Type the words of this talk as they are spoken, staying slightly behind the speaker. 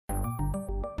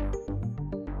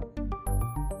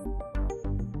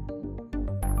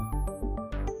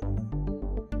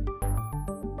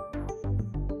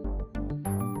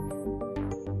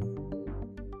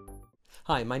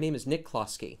Hi, my name is Nick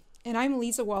Klosky. And I'm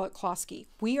Lisa Wallach-Klosky.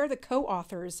 We are the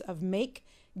co-authors of Make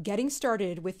Getting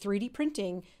Started with 3D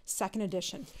Printing, 2nd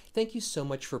edition. Thank you so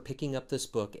much for picking up this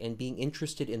book and being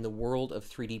interested in the world of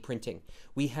 3D printing.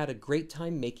 We had a great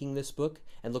time making this book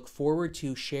and look forward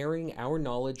to sharing our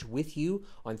knowledge with you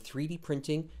on 3D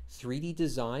printing, 3D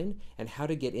design, and how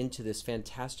to get into this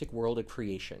fantastic world of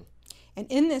creation. And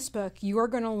in this book, you are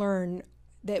going to learn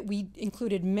that we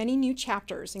included many new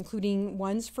chapters, including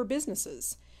ones for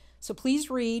businesses. So please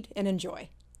read and enjoy.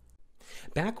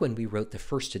 Back when we wrote the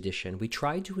first edition, we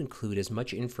tried to include as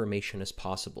much information as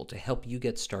possible to help you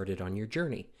get started on your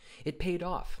journey. It paid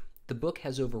off. The book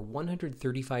has over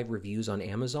 135 reviews on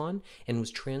Amazon and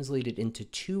was translated into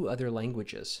 2 other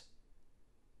languages.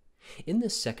 In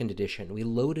this 2nd edition, we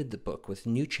loaded the book with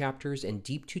new chapters and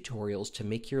deep tutorials to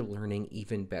make your learning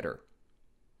even better.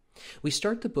 We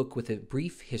start the book with a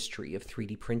brief history of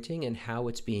 3D printing and how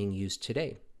it's being used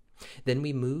today. Then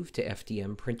we move to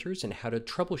FDM printers and how to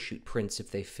troubleshoot prints if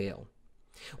they fail.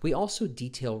 We also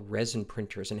detail resin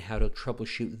printers and how to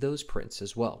troubleshoot those prints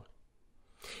as well.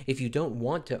 If you don't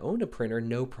want to own a printer,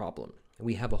 no problem.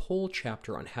 We have a whole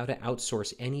chapter on how to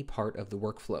outsource any part of the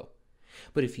workflow.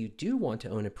 But if you do want to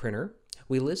own a printer,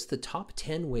 we list the top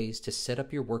 10 ways to set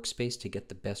up your workspace to get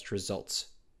the best results.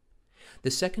 The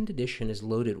 2nd edition is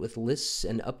loaded with lists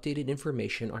and updated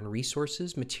information on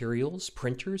resources, materials,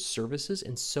 printers, services,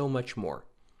 and so much more.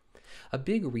 A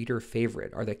big reader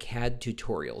favorite are the CAD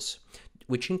Tutorials,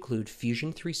 which include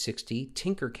Fusion 360,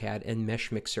 Tinkercad, and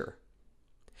Mesh Mixer.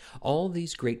 All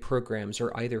these great programs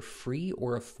are either free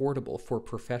or affordable for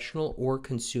professional or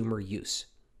consumer use.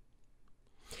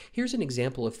 Here's an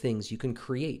example of things you can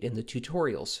create in the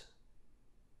tutorials.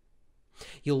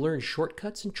 You'll learn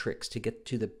shortcuts and tricks to get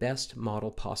to the best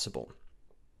model possible.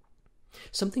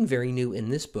 Something very new in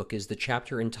this book is the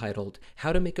chapter entitled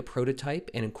How to Make a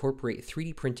Prototype and Incorporate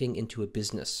 3D Printing into a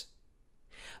Business.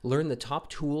 Learn the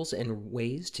top tools and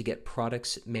ways to get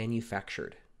products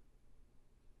manufactured.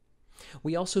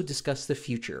 We also discuss the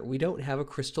future. We don't have a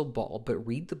crystal ball, but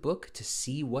read the book to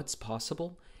see what's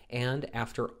possible. And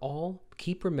after all,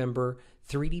 remember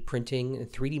 3D printing and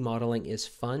 3D modeling is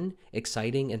fun,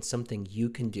 exciting, and something you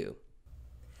can do.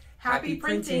 Happy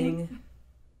printing!